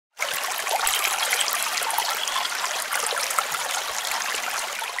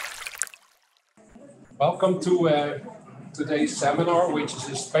Welcome to today's seminar, which is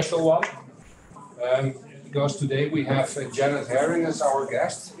a special one, because today we have Janet Herring as our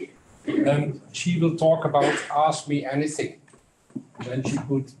guest. She will talk about Ask Me Anything. Then she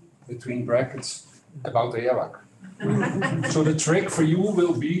put between brackets about Eawag. So the trick for you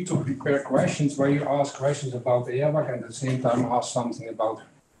will be to prepare questions where you ask questions about Eawag and at the same time ask something about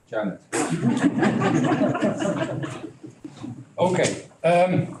Janet. Okay,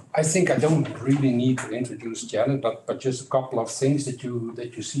 I think I don't really need to introduce Janet, but just a couple of things that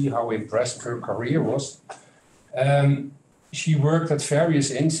you see how impressive her career was. She worked at various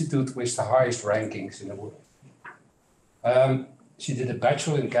institutes with the highest rankings in the world. She did a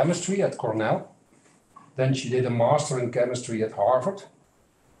bachelor in chemistry at Cornell. Then she did a master in chemistry at Harvard,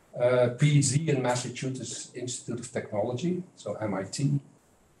 PhD in Massachusetts Institute of Technology, so MIT.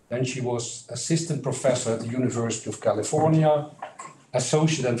 Then she was assistant professor at the University of California,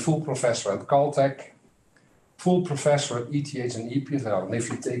 associate and full professor at Caltech, full professor at ETH and EPFL. And if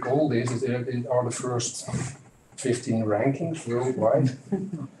you take all this, they are the first 15 rankings worldwide.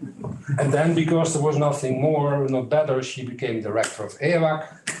 And then because there was nothing more, not better, she became director of Eawag.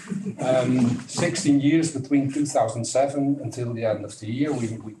 16 years between 2007 until the end of the year.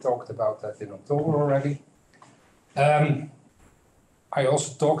 We talked about that in October already. I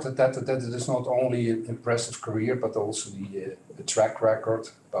also talked that it is not only an impressive career, but also the track record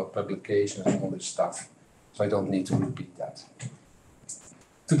about publications and all this stuff. So I don't need to repeat that.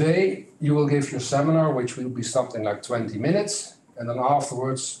 Today, you will give your seminar, which will be something like 20 minutes. And then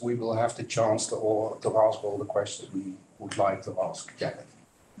afterwards, we will have the chance to ask all the questions we would like to ask Janet.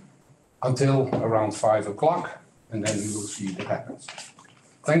 Until around 5 o'clock, and then we will see what happens.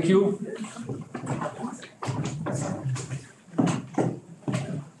 Thank you.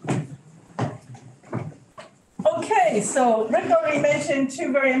 Okay, so Rick already mentioned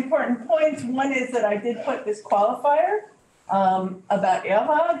two very important points. One is that I did put this qualifier about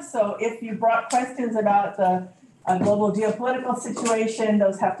Eawag. So if you brought questions about the global geopolitical situation,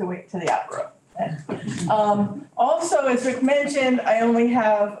 those have to wait to the outro. Also, as Rick mentioned, I only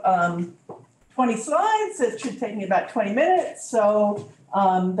have 20 slides. It should take me about 20 minutes. So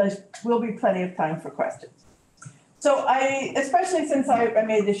there will be plenty of time for questions. So especially since I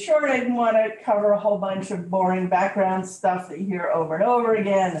made this short, I didn't want to cover a whole bunch of boring background stuff that you hear over and over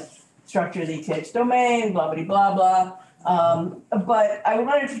again, the structure of the ETH domain, blah, blah, blah, blah. But I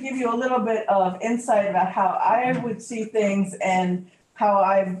wanted to give you a little bit of insight about how I would see things and how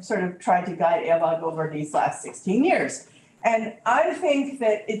I've sort of tried to guide Eawag over these last 16 years. And I think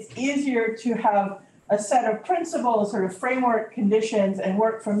that it's easier to have a set of principles, sort of framework conditions, and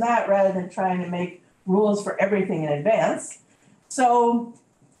work from that rather than trying to make rules for everything in advance. So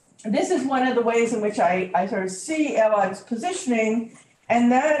this is one of the ways in which I sort of see Eawag's positioning,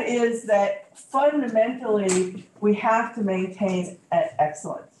 and that is that fundamentally we have to maintain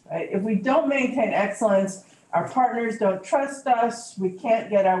excellence, right? If we don't maintain excellence, our partners don't trust us, we can't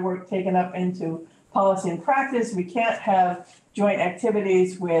get our work taken up into policy and practice, we can't have joint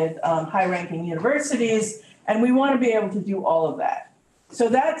activities with high-ranking universities, and we want to be able to do all of that. So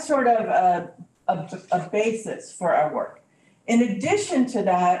that's sort of a basis for our work. In addition to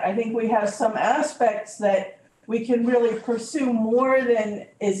that, I think we have some aspects that we can really pursue more than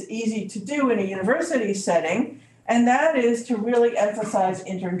is easy to do in a university setting, and that is to really emphasize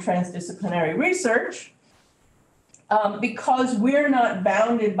inter- and transdisciplinary research because we're not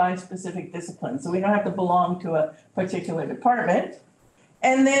bounded by specific disciplines, so we don't have to belong to a particular department.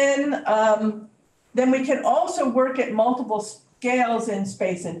 And then we can also work at multiple scales in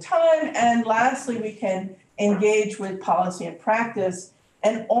space and time. And lastly, we can engage with policy and practice.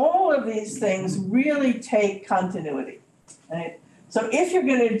 And all of these things really take continuity, right? So if you're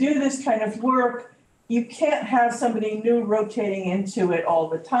going to do this kind of work, you can't have somebody new rotating into it all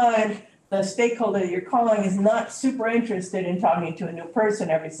the time. The stakeholder that you're calling is not super interested in talking to a new person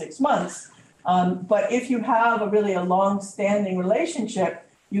every 6 months. But if you have a long-standing relationship,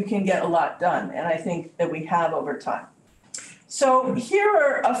 you can get a lot done. And I think that we have over time. So here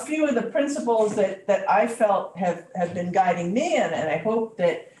are a few of the principles that I felt have been guiding me, and I hope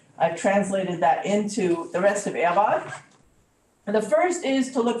that I've translated that into the rest of Eawag. And the first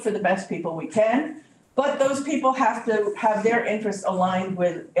is to look for the best people we can, but those people have to have their interests aligned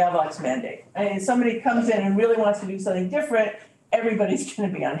with Eawag's mandate. I mean, if somebody comes in and really wants to do something different, everybody's going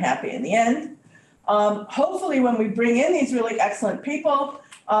to be unhappy in the end. Hopefully, when we bring in these really excellent people,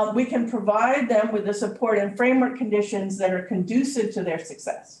 we can provide them with the support and framework conditions that are conducive to their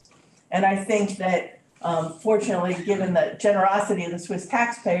success. And I think that, fortunately, given the generosity of the Swiss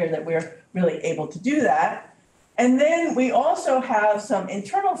taxpayer, that we're really able to do that. And then we also have some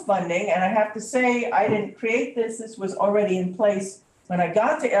internal funding, and I have to say, I didn't create this. This was already in place when I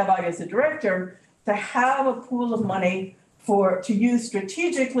got to Eawag as a director, to have a pool of money to use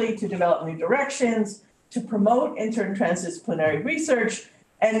strategically to develop new directions, to promote inter and transdisciplinary research,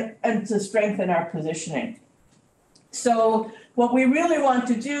 and to strengthen our positioning. So what we really want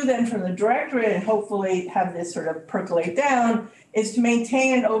to do then from the directorate, and hopefully have this sort of percolate down, is to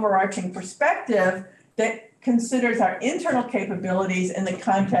maintain an overarching perspective that considers our internal capabilities in the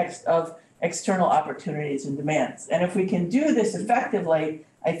context of external opportunities and demands. And if we can do this effectively,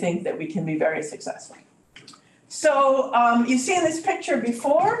 I think that we can be very successful. So you've seen this picture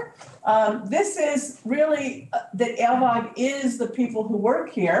before. This is really that Eawag is the people who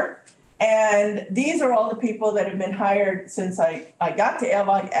work here. And these are all the people that have been hired since I got to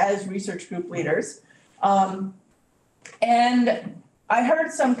Eawag as research group leaders. And I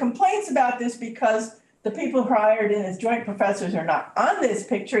heard some complaints about this because the people who are hired in as joint professors are not on this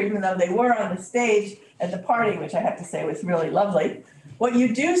picture, even though they were on the stage at the party, which I have to say was really lovely. What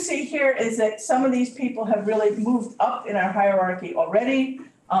you do see here is that some of these people have really moved up in our hierarchy already,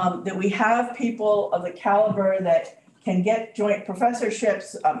 that we have people of the caliber that can get joint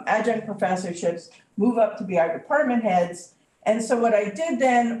professorships, adjunct professorships, move up to be our department heads. And so what I did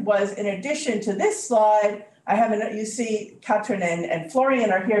then was, in addition to this slide, you see Katrin and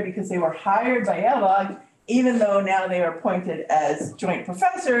Florian are here because they were hired by Eawag, even though now they are appointed as joint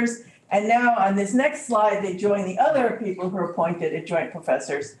professors. And now on this next slide, they join the other people who are appointed as joint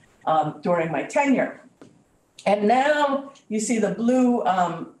professors during my tenure. And now you see the blue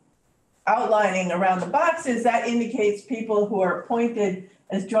outlining around the boxes. That indicates people who are appointed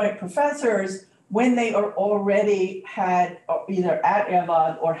as joint professors when they are already had either at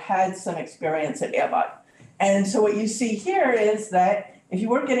Eawag or had some experience at Eawag. And so what you see here is that if you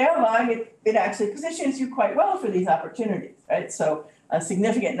work at Eawag, it actually positions you quite well for these opportunities, right? So a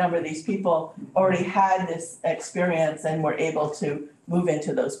significant number of these people already had this experience and were able to move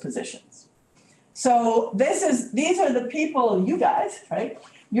into those positions. So these are the people, you guys, right?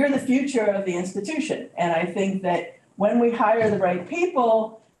 You're the future of the institution. And I think that when we hire the right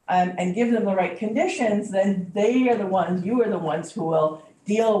people and give them the right conditions, then you are the ones who will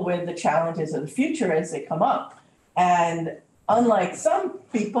deal with the challenges of the future as they come up. And unlike some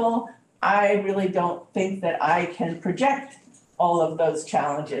people, I really don't think that I can project all of those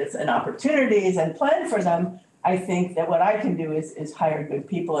challenges and opportunities and plan for them. I think that what I can do is hire good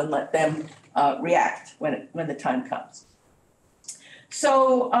people and let them react when the time comes.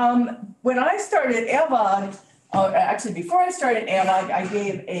 So when I started Eawag, actually before I started Eawag, I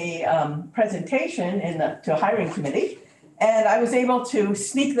gave a presentation to a hiring committee. And I was able to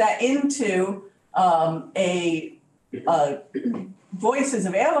sneak that into a Voices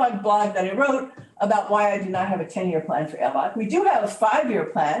of Eawag blog that I wrote about why I do not have a 10-year plan for Eawag. We do have a 5-year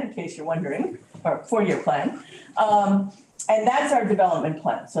plan, in case you're wondering, or 4-year plan. And that's our development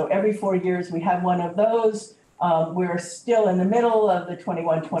plan. So every 4 years we have one of those. We're still in the middle of the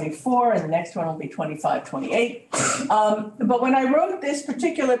 21-24, and the next one will be 25-28. But when I wrote this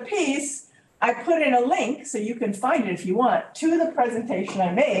particular piece, I put in a link, so you can find it if you want, to the presentation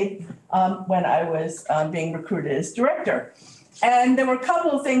I made when I was being recruited as director. And there were a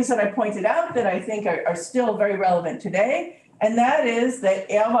couple of things that I pointed out that I think are still very relevant today. And that is that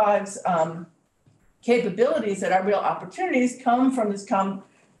Eawag's capabilities, that our real opportunities come from this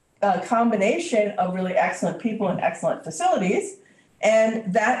combination of really excellent people and excellent facilities.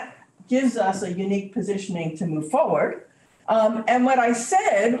 And that gives us a unique positioning to move forward. And what I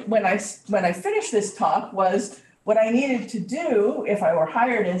said when I finished this talk was what I needed to do if I were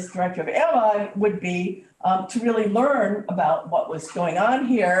hired as director of Eawag would be to really learn about what was going on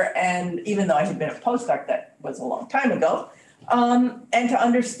here. And even though I had been a postdoc, that was a long time ago, and to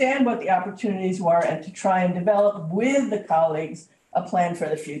understand what the opportunities were and to try and develop with the colleagues a plan for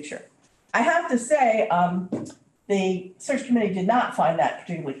the future. I have to say, the search committee did not find that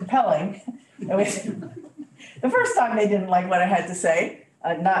particularly compelling. The first time they didn't like what I had to say,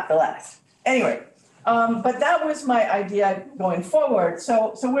 not the last. Anyway, but that was my idea going forward.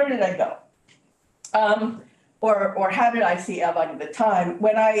 So where did I go? Or how did I see Eawag at the time?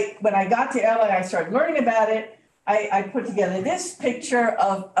 When I got to Eawag, I started learning about it. I put together this picture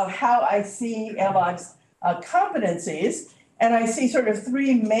of how I see Eawag's competencies. And I see sort of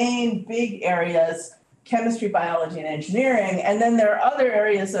 3 main big areas: chemistry, biology, and engineering. And then there are other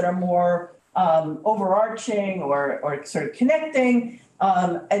areas that are more overarching or sort of connecting,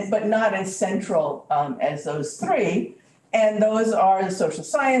 but not as central as those 3. And those are the social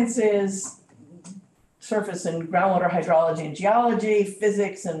sciences, surface and groundwater hydrology and geology,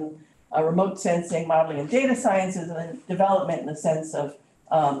 physics and remote sensing, modeling, and data sciences, and then development in the sense of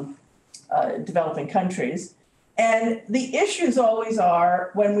developing countries. And the issues always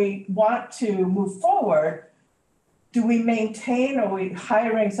are when we want to move forward, do we maintain, are we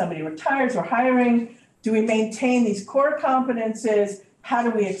hiring, somebody retires, we're hiring, do we maintain these core competences? How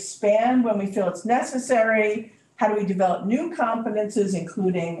do we expand when we feel it's necessary? How do we develop new competences,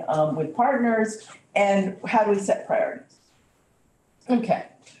 including with partners? And how do we set priorities? Okay,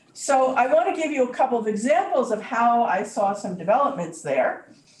 so I want to give you a couple of examples of how I saw some developments there.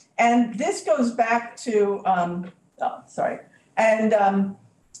 And this goes back to, and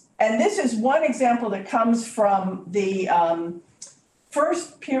this is one example that comes from the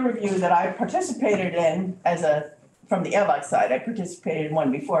first peer review that I participated in from the Eawag side. I participated in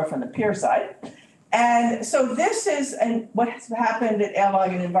one before from the peer side. And so this is what has happened at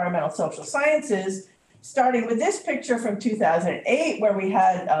Eawag in environmental social sciences, starting with this picture from 2008, where we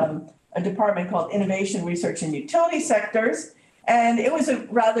had a department called Innovation, Research, and Utility Sectors. And it was a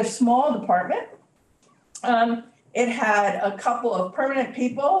rather small department. It had a couple of permanent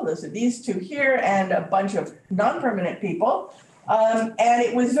people, those are these two here, and a bunch of non-permanent people. And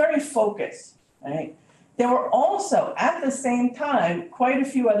it was very focused, right? There were also, at the same time, quite a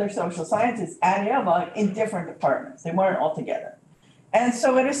few other social scientists at Eawag in different departments. They weren't all together. And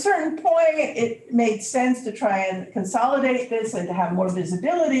so at a certain point, it made sense to try and consolidate this and to have more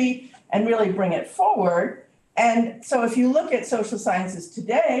visibility and really bring it forward. And so if you look at social sciences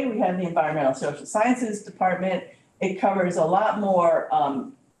today, we have the Environmental Social Sciences Department. It covers a lot more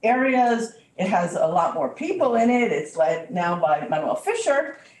areas. It has a lot more people in it. It's led now by Manuel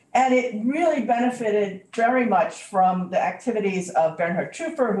Fischer. And it really benefited very much from the activities of Bernhard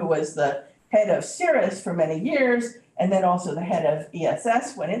Truffer, who was the head of CIRRUS for many years, and then also the head of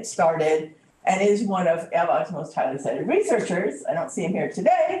ESS when it started, and is one of Eawag's most highly cited researchers. I don't see him here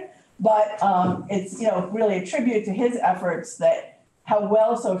today, but it's really a tribute to his efforts that how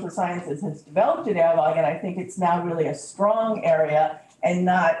well social sciences has developed at Eawag, and I think it's now really a strong area and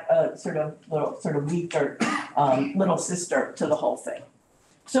not a sort of weaker little sister to the whole thing.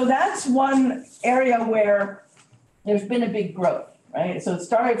 So that's one area where there's been a big growth, right? So it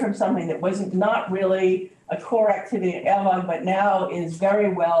started from something that wasn't not really a core activity at Eawag, but now is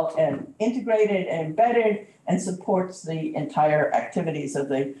very well integrated and embedded and supports the entire activities of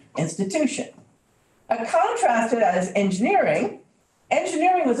the institution. Contrasted as engineering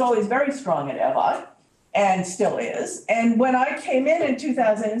was always very strong at Eawag and still is. And when I came in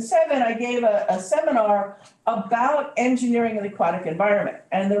 2007, I gave a seminar about engineering in the aquatic environment.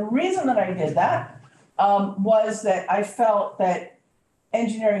 And the reason that I did that was that I felt that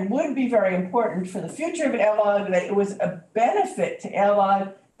engineering would be very important for the future of Eawag, that it was a benefit to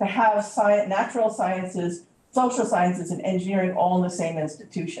Eawag to have natural sciences, social sciences, and engineering all in the same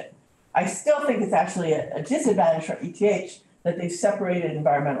institution. I still think it's actually a disadvantage for ETH that they've separated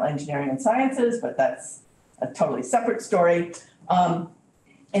environmental engineering and sciences, but that's a totally separate story.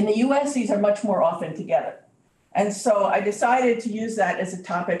 In the US, these are much more often together. And so I decided to use that as a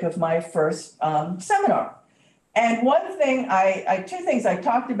topic of my first seminar. And two things I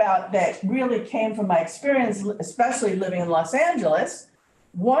talked about that really came from my experience, especially living in Los Angeles.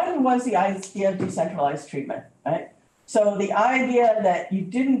 One was the idea of decentralized treatment, right? So the idea that you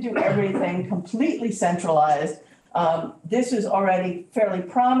didn't do everything completely centralized. This is already fairly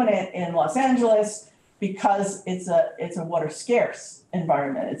prominent in Los Angeles because it's a water scarce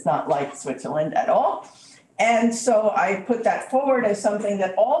environment. It's not like Switzerland at all. And so I put that forward as something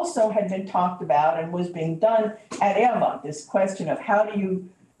that also had been talked about and was being done at Eawag, this question of how do you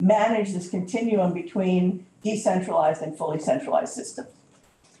manage this continuum between decentralized and fully centralized systems.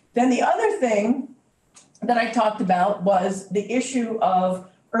 Then the other thing that I talked about was the issue of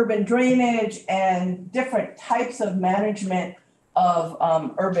urban drainage and different types of management of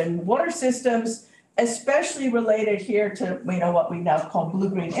urban water systems, especially related here to what we now call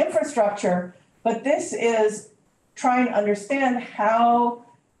blue-green infrastructure. But this is trying to understand how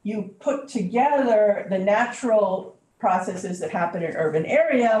you put together the natural processes that happen in urban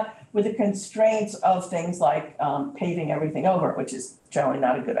area with the constraints of things like paving everything over, which is generally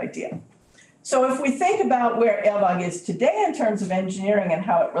not a good idea. So if we think about where Eawag is today in terms of engineering and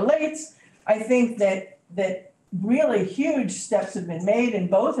how it relates, I think that really huge steps have been made in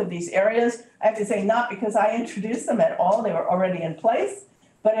both of these areas. I have to say, not because I introduced them at all, they were already in place,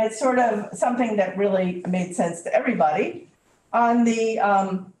 but it's sort of something that really made sense to everybody. On the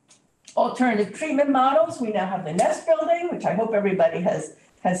alternative treatment models, we now have the NEST building, which I hope everybody has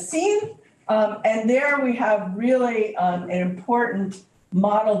seen. And there we have really an important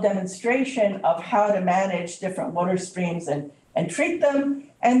model demonstration of how to manage different water streams and and treat them.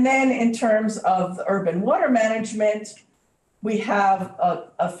 And then in terms of the urban water management, we have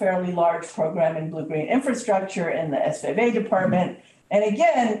a fairly large program in blue-green infrastructure in the SVV department. And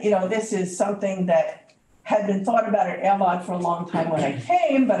again, this is something that had been thought about at Eawag for a long time when I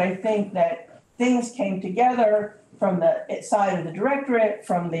came, but I think that things came together from the side of the directorate,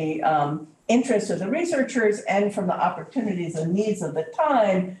 from the interests of the researchers, and from the opportunities and needs of the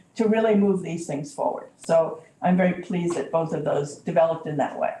time to really move these things forward. So I'm very pleased that both of those developed in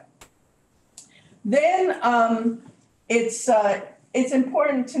that way. Then it's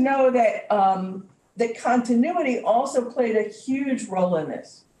important to know that that continuity also played a huge role in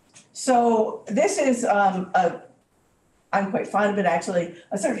this. So this is I'm quite fond of it actually,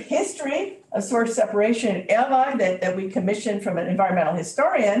 a sort of history of source separation in Eawag that we commissioned from an environmental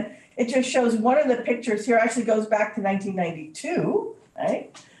historian. It just shows one of the pictures here actually goes back to 1992,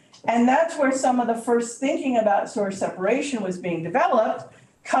 right? And that's where some of the first thinking about source separation was being developed,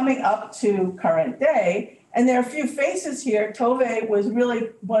 coming up to current day. And there are a few faces here. Tove was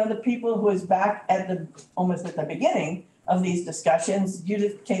really one of the people who was back at almost at the beginning of these discussions.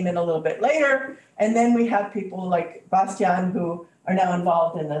 Judith came in a little bit later. And then we have people like Bastian who are now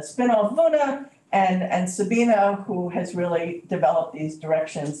involved in the spin-off Luna, and Sabina, who has really developed these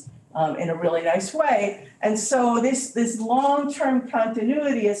directions in a really nice way. And so this long-term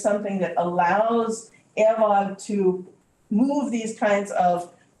continuity is something that allows Eawag to move these kinds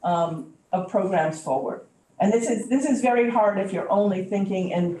of programs forward. And this is very hard if you're only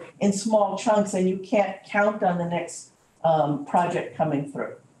thinking in small chunks and you can't count on the next project coming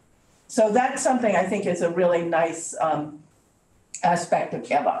through. So that's something I think is a really nice aspect of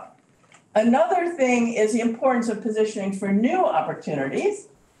Eawag. Another thing is the importance of positioning for new opportunities.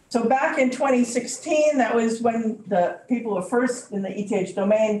 So back in 2016, that was when the people were first in the ETH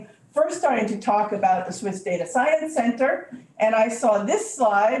domain first starting to talk about the Swiss Data Science Center. And I saw this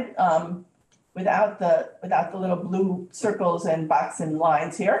slide without the little blue circles and box and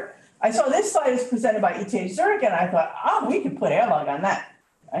lines here. I saw this slide was presented by ETH Zurich, and I thought, we could put Eawag on that,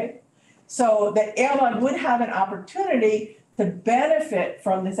 right? So that Eawag would have an opportunity to benefit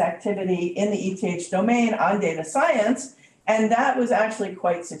from this activity in the ETH domain on data science, and that was actually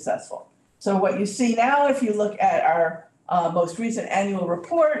quite successful. So what you see now, if you look at our most recent annual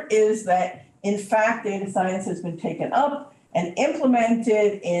report, is that in fact data science has been taken up and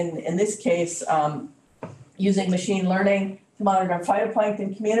implemented in this case, using machine learning to monitor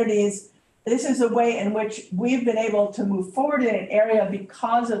phytoplankton communities. This is a way in which we've been able to move forward in an area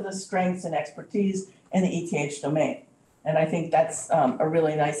because of the strengths and expertise in the ETH domain. And I think that's a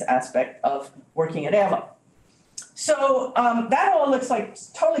really nice aspect of working at Eawag. So that all looks like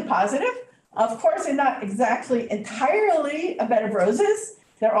totally positive. Of course, they're not exactly entirely a bed of roses.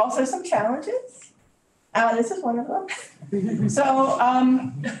 There are also some challenges. This is one of them. So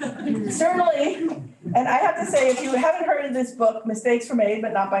certainly, and I have to say, if you haven't heard of this book, Mistakes Were Made,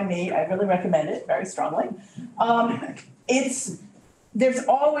 but Not by Me, I really recommend it very strongly. There's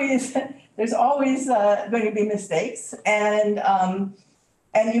always going to be mistakes, and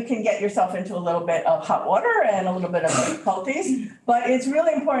you can get yourself into a little bit of hot water and a little bit of difficulties, but it's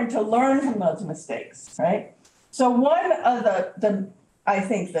really important to learn from those mistakes, right? So one of I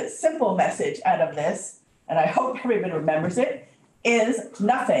think the simple message out of this, and I hope everybody remembers it, is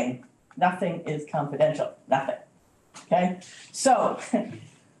nothing is confidential, nothing, okay? So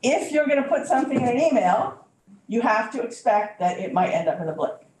if you're gonna put something in an email, you have to expect that it might end up in the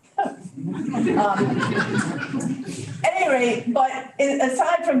blip. At any rate, but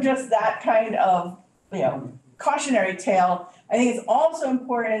aside from just that kind of cautionary tale, I think it's also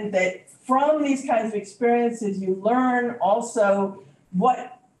important that from these kinds of experiences, you learn also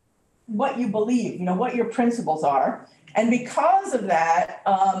what you believe, what your principles are. And because of that,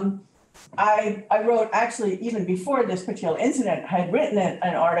 I wrote, actually, even before this particular incident, I had written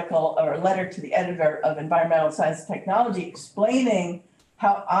an article or a letter to the editor of Environmental Science and Technology explaining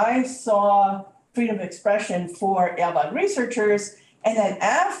how I saw freedom of expression for Eawag researchers. And then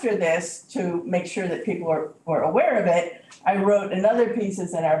after this, to make sure that people were aware of it, I wrote another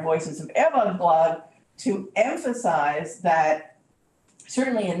pieces in our Voices of Eawag blog to emphasize that,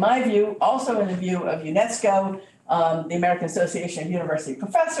 certainly in my view, also in the view of UNESCO, the American Association of University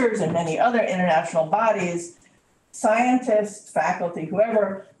Professors, and many other international bodies, scientists, faculty,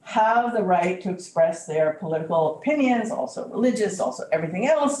 whoever, have the right to express their political opinions, also religious, also everything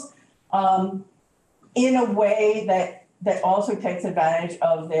else, in a way that also takes advantage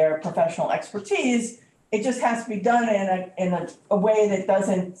of their professional expertise. It just has to be done in a way that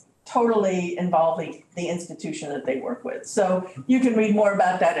doesn't totally involve the institution that they work with. So you can read more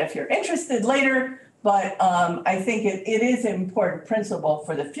about that if you're interested later, but I think it is an important principle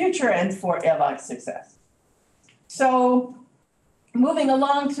for the future and for Eawag's success. So moving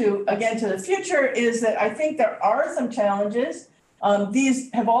along to the future is that I think there are some challenges.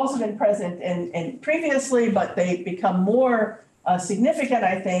 These have also been present in previously, but they become more significant,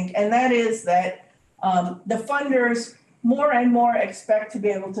 I think, and that is that the funders more and more expect to be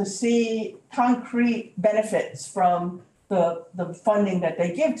able to see concrete benefits from the funding that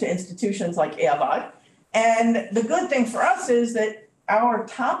they give to institutions like Eawag. And the good thing for us is that our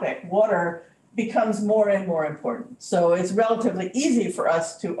topic, water, becomes more and more important. So it's relatively easy for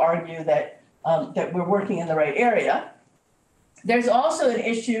us to argue that, that we're working in the right area. There's also an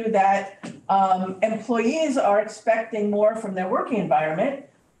issue that employees are expecting more from their working environment.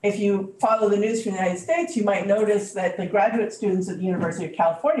 If you follow the news from the United States, you might notice that the graduate students at the University of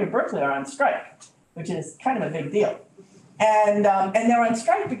California, Berkeley, are on strike, which is kind of a big deal. And they're on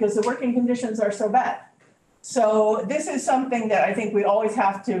strike because the working conditions are so bad. So this is something that I think we always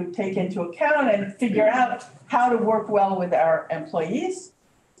have to take into account and figure out how to work well with our employees.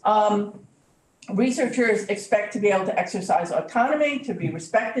 Researchers expect to be able to exercise autonomy, to be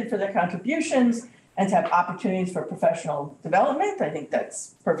respected for their contributions, and to have opportunities for professional development. I think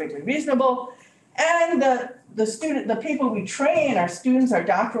that's perfectly reasonable. And the people we train, our students, our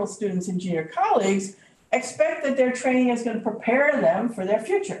doctoral students and junior colleagues, expect that their training is going to prepare them for their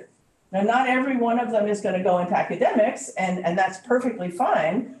future. Now, not every one of them is going to go into academics, and that's perfectly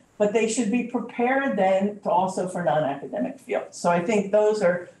fine, but they should be prepared then to also for non-academic fields. So I think those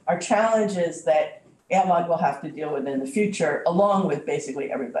are challenges that Eawag will have to deal with in the future, along with basically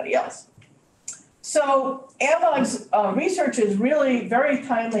everybody else. So Eawag's research is really very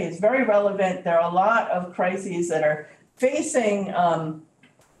timely, it's very relevant. There are a lot of crises that are facing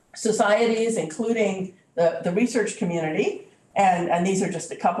societies, including the research community, and these are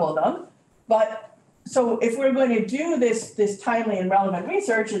just a couple of them. But so if we're going to do this timely and relevant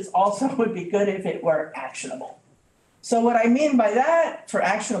research, it also would be good if it were actionable. So what I mean by that for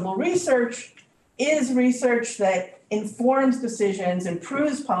actionable research is research that informs decisions,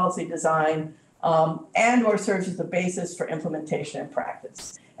 improves policy design, and or serves as the basis for implementation and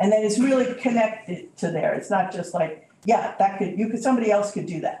practice. And then it's really connected to there. It's not just like, yeah, somebody else could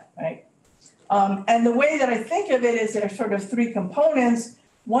do that, right? And the way that I think of it is there's sort of three components.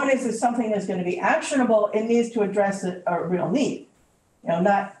 One is that something that's going to be actionable, it needs to address a real need.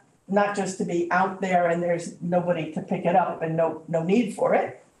 Not just to be out there and there's nobody to pick it up and no need for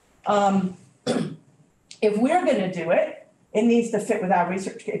it. If we're going to do it, it needs to fit with our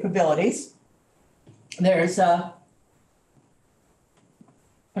research capabilities. There's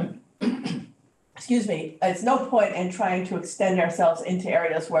excuse me, it's no point in trying to extend ourselves into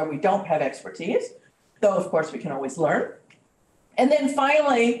areas where we don't have expertise, though of course we can always learn. And then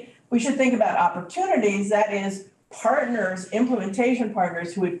finally, we should think about opportunities, that is partners, implementation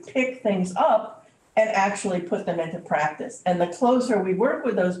partners who would pick things up and actually put them into practice. And the closer we work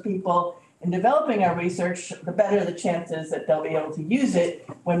with those people in developing our research, the better the chances that they'll be able to use it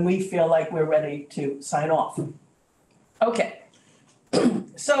when we feel like we're ready to sign off. Okay,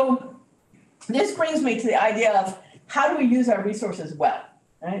 so this brings me to the idea of how do we use our resources well,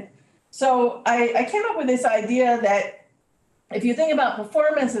 right? So I came up with this idea that if you think about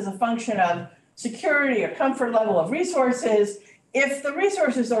performance as a function of security or comfort level of resources, if the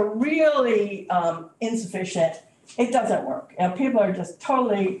resources are really insufficient, it doesn't work. People are just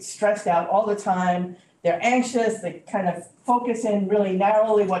totally stressed out all the time. They're anxious. They kind of focus in really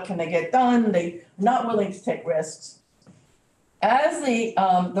narrowly. What can they get done? They're not willing to take risks. As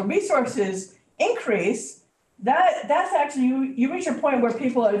the resources increase, that's actually, you reach a point where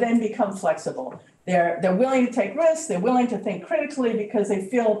people are then become flexible. They're willing to take risks. They're willing to think critically because they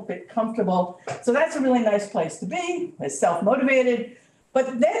feel a bit comfortable. So that's a really nice place to be. It's self-motivated.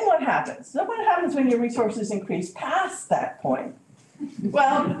 But then what happens? So what happens when your resources increase past that point?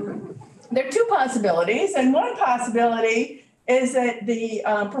 Well, there are two possibilities. And one possibility is that the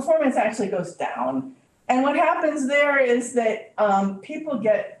performance actually goes down. And what happens there is that people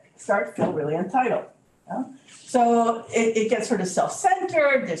start to feel really entitled. So it gets sort of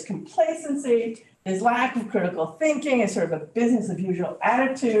self-centered, there's complacency, there's lack of critical thinking, it's sort of a business as usual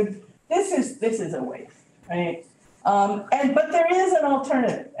attitude. This is a waste, right? But there is an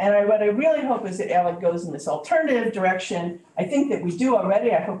alternative. And what I really hope is that Eawag goes in this alternative direction. I think that we do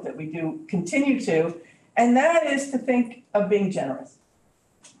already, I hope that we do continue to, and that is to think of being generous,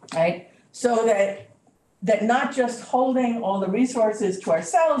 right? So that not just holding all the resources to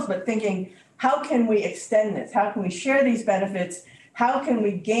ourselves, but thinking, how can we extend this? How can we share these benefits? How can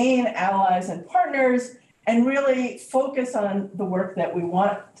we gain allies and partners and really focus on the work that we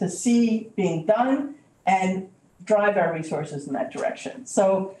want to see being done and drive our resources in that direction.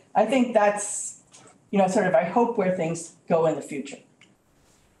 So I think that's, sort of, I hope, where things go in the future.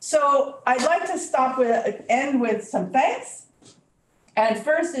 So I'd like to end with some thanks. And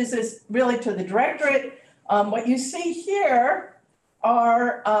first is this really to the directorate. What you see here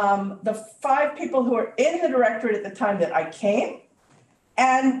are the 5 people who were in the directorate at the time that I came.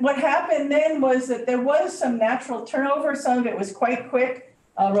 And what happened then was that there was some natural turnover. Some of it was quite quick.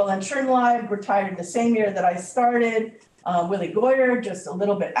 Roland Schoenleib retired the same year that I started. Willie Goyer just a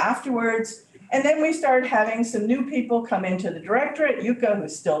little bit afterwards. And then we started having some new people come into the directorate, Yuka,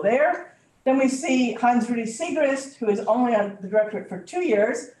 who's still there. Then we see Hans-Rudi Siegrist, who is only on the directorate for 2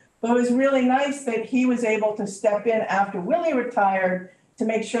 years, but it was really nice that he was able to step in after Willie retired to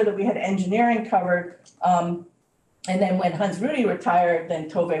make sure that we had engineering covered. And then when Hans-Rudi retired, then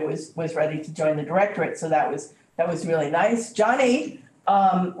Tove was ready to join the directorate, so that was really nice. Johnny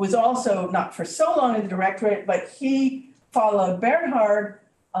was also not for so long in the directorate, but he followed Bernhard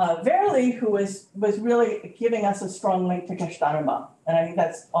Verli, who was really giving us a strong link to Gestanuma. And I think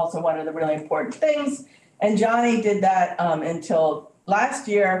that's also one of the really important things. And Johnny did that until last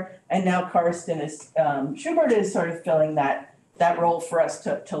year, and now Karsten Schubert is sort of filling that role for us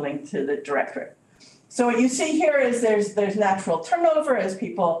to link to the directorate. So what you see here is there's natural turnover as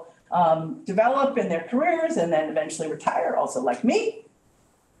people develop in their careers and then eventually retire, also like me.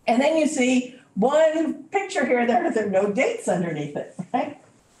 And then you see one picture here, there are no dates underneath it, right?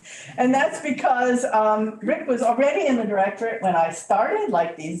 And that's because Rick was already in the directorate when I started,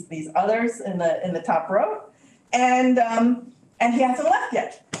 like these others in the top row, and he hasn't left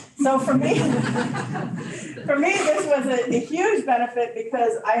yet. So for me, this was a huge benefit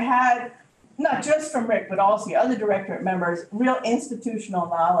because I had, not just from Rick, but also the other directorate members, real institutional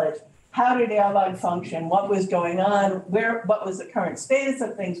knowledge. How did Eawag function? What was going on? What was the current status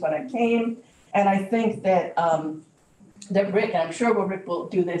of things when I came? And I think that that Rick, and I'm sure Rick will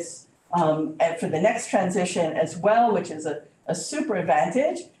do this for the next transition as well, which is a super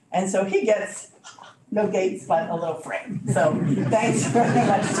advantage. And so he gets no gates, but a little frame. So thanks very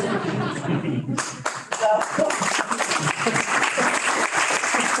much.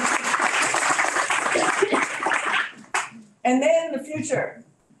 And then the future.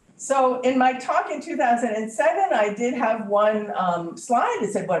 So in my talk in 2007, I did have one slide that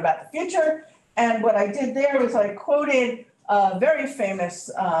said, what about the future? And what I did there was I quoted a very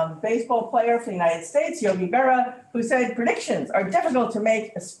famous baseball player for the United States, Yogi Berra, who said, predictions are difficult to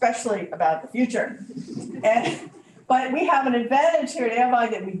make, especially about the future. But we have an advantage here at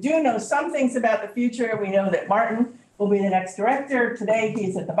Eawag that we do know some things about the future. We know that Martin will be the next director. Today,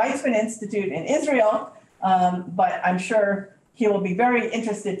 he's at the Weizmann Institute in Israel, but I'm sure he will be very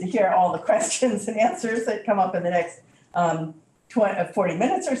interested to hear all the questions and answers that come up in the next 40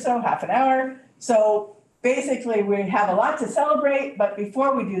 minutes or so, half an hour. So basically, we have a lot to celebrate, but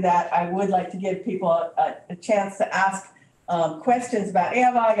before we do that, I would like to give people a chance to ask questions about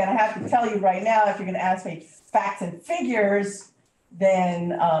Eawag. And I have to tell you right now, if you're going to ask me facts and figures, then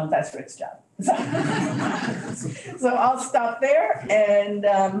that's Rick's job. So I'll stop there and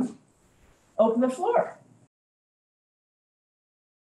open the floor.